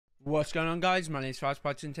What's going on, guys? My name is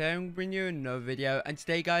FastPots and today I'm bringing you another video. And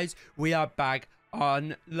today, guys, we are back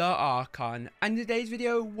on the Archon. And in today's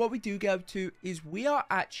video, what we do get up to is we are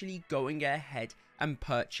actually going ahead and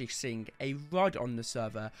purchasing a rod on the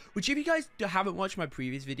server. Which, if you guys haven't watched my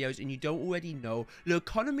previous videos and you don't already know, the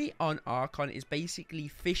economy on Archon is basically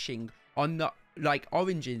fishing on the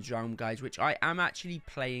Origins realm, guys, which I am actually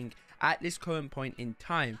playing at this current point in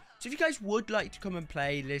time. So if you guys would like to come and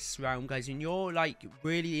play this round, guys, and you're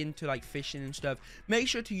really into fishing and stuff, make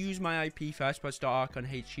sure to use my IP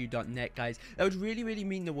fastpots.archonhq.net, guys. That would really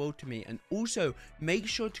mean the world to me. And also make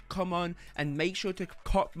sure to come on and make sure to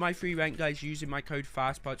cop my free rank, guys, using my code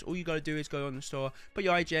FastPots. All you gotta do is go on the store, put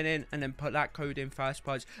your IGN in, and then put that code in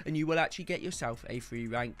FastPots, and you will actually get yourself a free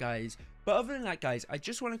rank, guys. But other than that, guys, I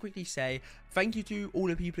just want to quickly say thank you to all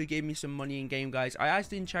the people who gave me some money in game, guys. I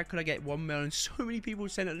asked in chat, could I get 1 mil, and so many people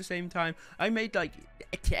sent at the same time. I made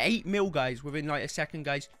 8 mil, guys, within a second,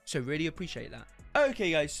 guys. So really appreciate that.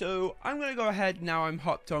 Okay, guys, so I'm gonna go ahead now. I'm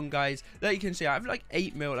hopped on, guys. Like you can see, I have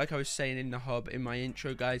 8 mil, like I was saying in the hub in my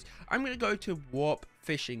intro, guys. I'm gonna go to warp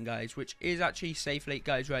fishing, guys, which is actually Safe Lake,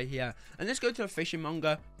 guys, right here. And let's go to the fishing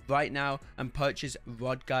monger right now and purchase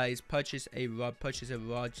rod, guys. Purchase a rod.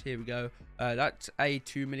 Here we go. That's a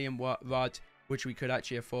 2 million rod, which we could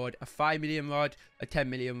actually afford. A 5 million rod, a 10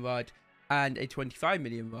 million rod, and a 25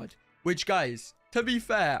 million rod, which, guys, to be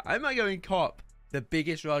fair, I might go and cop the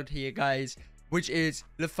biggest rod here, guys, which is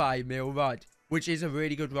the 5 mil rod, which is a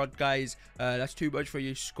really good rod, guys. That's too much for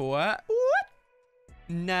you, score.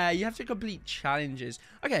 Nah, you have to complete challenges.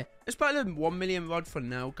 Okay, let's buy the 1 million rod for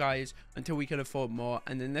now, guys, until we can afford more.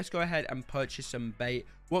 And then let's go ahead and purchase some bait.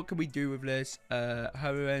 What can we do with this?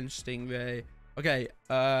 Heron, stingray. Okay,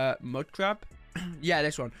 mud crab. Yeah,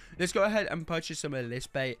 this one. Let's go ahead and purchase some of this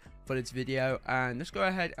bait for this video. And let's go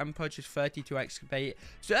ahead and purchase 32x bait.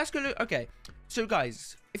 So that's gonna... Okay, so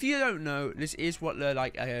guys, if you don't know, this is what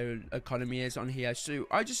the economy is on here. So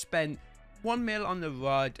I just spent 1 mil on the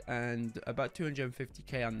rod and about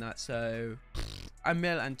 250k on that, so a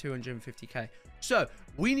mil and 250k. So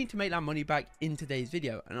we need to make that money back in today's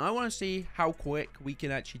video, and I want to see how quick we can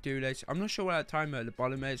actually do this. I'm not sure what that timer at the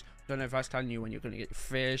bottom is. Don't know if that's telling you when you're going to get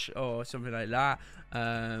fish or something like that.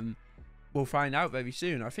 We'll find out very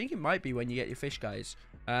soon. I think it might be when you get your fish, guys.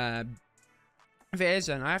 If it is,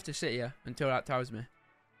 then I have to sit here until that tells me.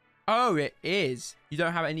 Oh, it is. You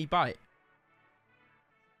don't have any bite.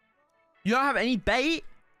 You don't have any bait?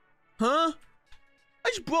 Huh? I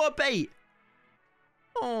just brought a bait.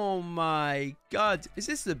 Oh my god. Is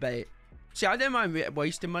this the bait? See, I don't mind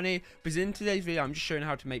wasting money, because in today's video, I'm just showing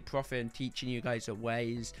how to make profit and teaching you guys the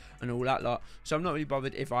ways and all that lot. So I'm not really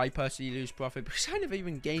bothered if I personally lose profit, because I never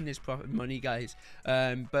even gain this profit money, guys.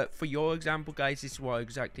 But for your example, guys, this is what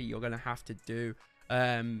exactly you're going to have to do.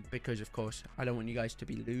 Because of course I don't want you guys to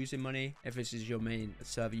be losing money if this is your main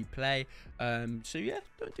server you play. So yeah,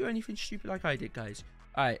 don't do anything stupid like I did, guys.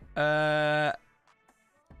 Alright,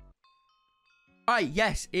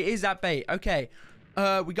 yes, it is that bait. Okay,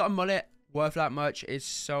 we got a mullet worth that much. It's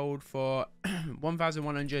sold for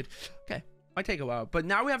 1,100. Okay, might take a while, but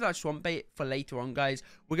now we have that swamp bait for later on, guys.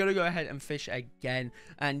 We're gonna go ahead and fish again.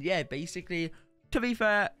 And yeah, basically, to be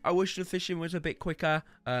fair, I wish the fishing was a bit quicker.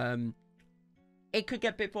 It could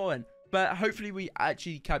get a bit boring, but hopefully we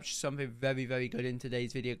actually capture something very good in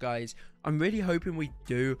today's video, guys. I'm really hoping we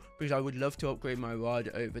do, because I would love to upgrade my rod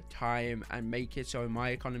over time and make it so my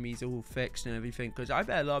economy is all fixed and everything, because I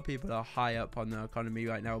bet a lot of people are high up on the economy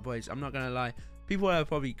right now, boys. I'm not gonna lie, people are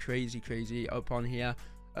probably crazy up on here.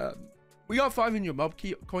 We got 500 mob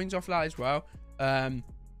coins off that as well.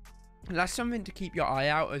 That's something to keep your eye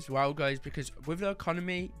out as well, guys, because with the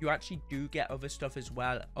economy, you actually do get other stuff as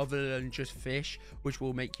well, other than just fish, which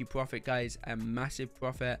will make you profit, guys, a massive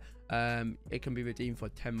profit. It can be redeemed for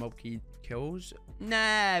 10 mob key kills.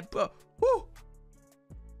 Nah, bro. Woo!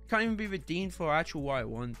 Can't even be redeemed for actual what I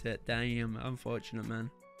want it. Damn, unfortunate, man.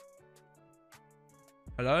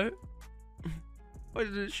 Hello? What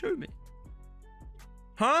did it show me?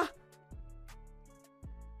 Huh?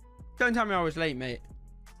 Don't tell me I was late, mate.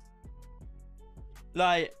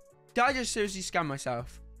 Like, did I just seriously scam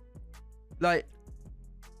myself? Like,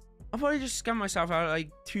 I probably just scammed myself out of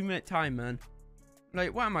 2-minute time, man.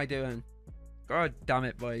 Like, what am I doing? God damn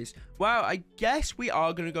it, boys. Well, I guess we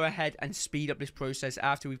are going to go ahead and speed up this process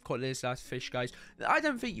after we've caught this last fish, guys. I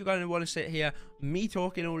don't think you're going to want to sit here, me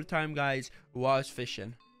talking all the time, guys, whilst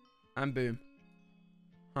fishing. And boom.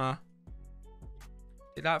 Huh?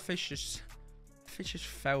 Did that fish just... Fish just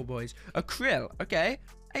fell, boys. A krill, okay.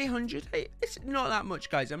 800. Hey, it's not that much,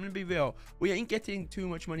 guys. I'm gonna be real, we ain't getting too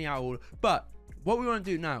much money out, but what we want to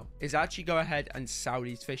do now is actually go ahead and sell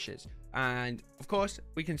these fishes. And of course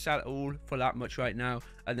we can sell it all for that much right now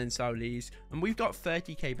and then sell these, and we've got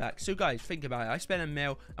 30k back. So guys, think about it. I spent a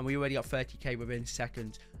mil and we already got 30k within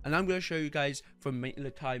seconds, and I'm going to show you guys from making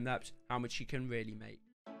the time lapse how much you can really make.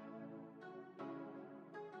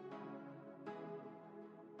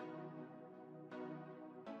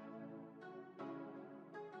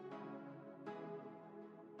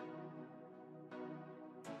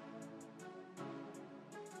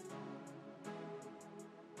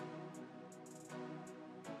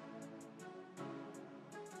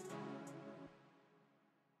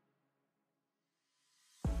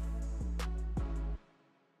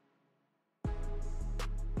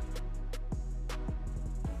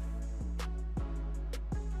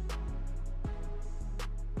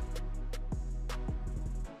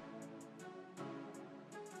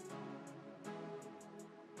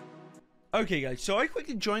 Okay guys, so I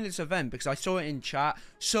quickly joined this event because I saw it in chat.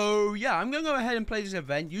 So yeah, I'm gonna go ahead and play this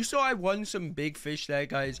event. You saw I won some big fish there,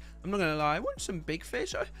 guys. I'm not gonna lie, I won some big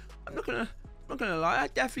fish. I'm not gonna lie, I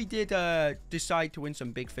definitely did decide to win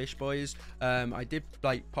some big fish, boys. I did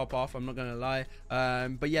like pop off, I'm not gonna lie.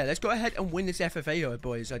 But yeah, let's go ahead and win this FFA,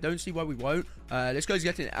 boys. I don't see why we won't. This guy's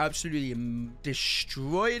getting absolutely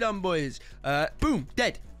destroyed on, boys. Boom,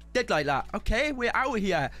 dead like that. Okay, we're out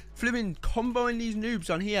here flipping comboing these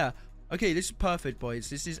noobs on here. Okay, this is perfect, boys.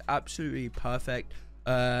 This is absolutely perfect.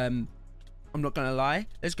 I'm not gonna lie.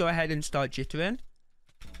 Let's go ahead and start jittering.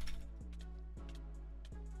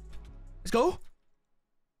 Let's go.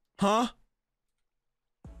 Huh?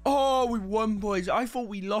 Oh, we won, boys. I thought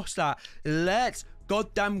we lost that. Let's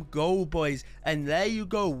goddamn go, boys. And there you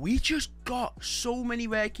go. We just got so many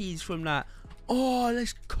rare keys from that. Oh,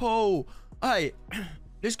 let's go. All right.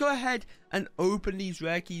 Let's go ahead and open these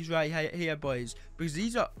rare keys right here, boys, because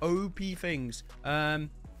these are OP things.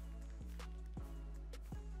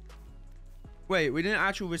 Wait, we didn't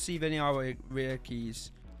actually receive any of our rare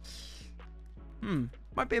keys.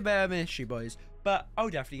 Might be a bit of an issue, boys, but I'll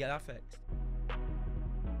definitely get that fixed.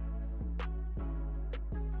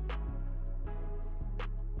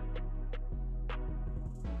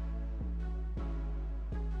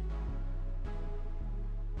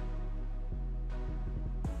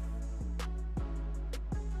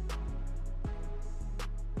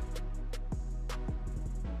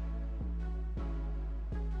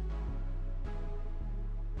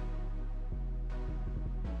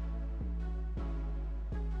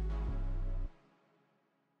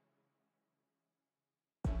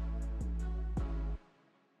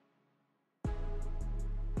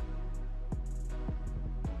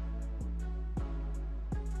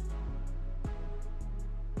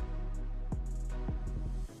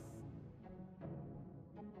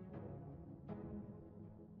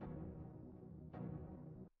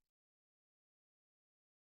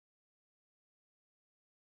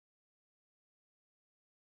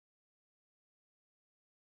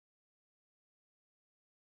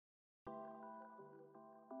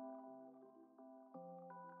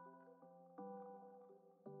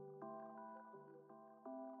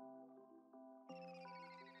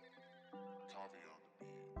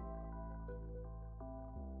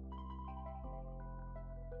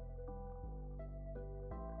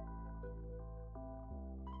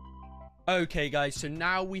 Okay guys, so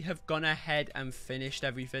now we have gone ahead and finished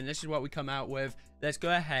everything. This is what we come out with. Let's go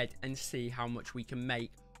ahead and see how much we can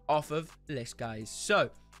make off of this, guys. So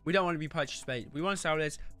we don't want to be purchase bait. We want to sell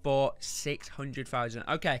this for 600,000.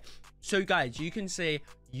 Okay, so guys, you can see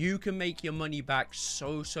you can make your money back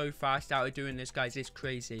so fast out of doing this, guys. It's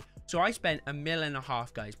crazy. So I spent $1.5 million,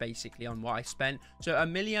 guys, basically on what I spent. So $1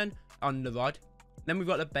 million on the rod. Then we've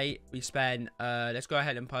got the bait. We spend let's go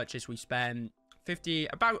ahead and purchase. We spend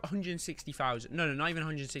about 160,000. No, not even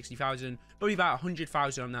 160,000, probably about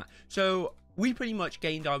 100,000 on that. So we pretty much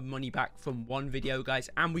gained our money back from one video, guys,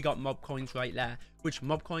 and we got mob coins right there, which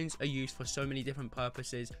mob coins are used for so many different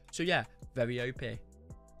purposes. So yeah, very OP.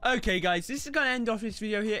 Okay guys, this is gonna end off this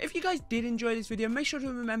video here. If you guys did enjoy this video, make sure to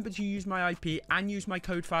remember to use my IP and use my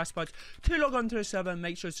code FastPots to log on to the server, and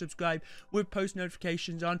make sure to subscribe with post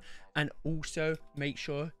notifications on, and also make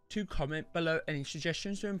sure to comment below any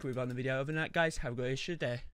suggestions to improve on the video. Other than that, guys, have a great day.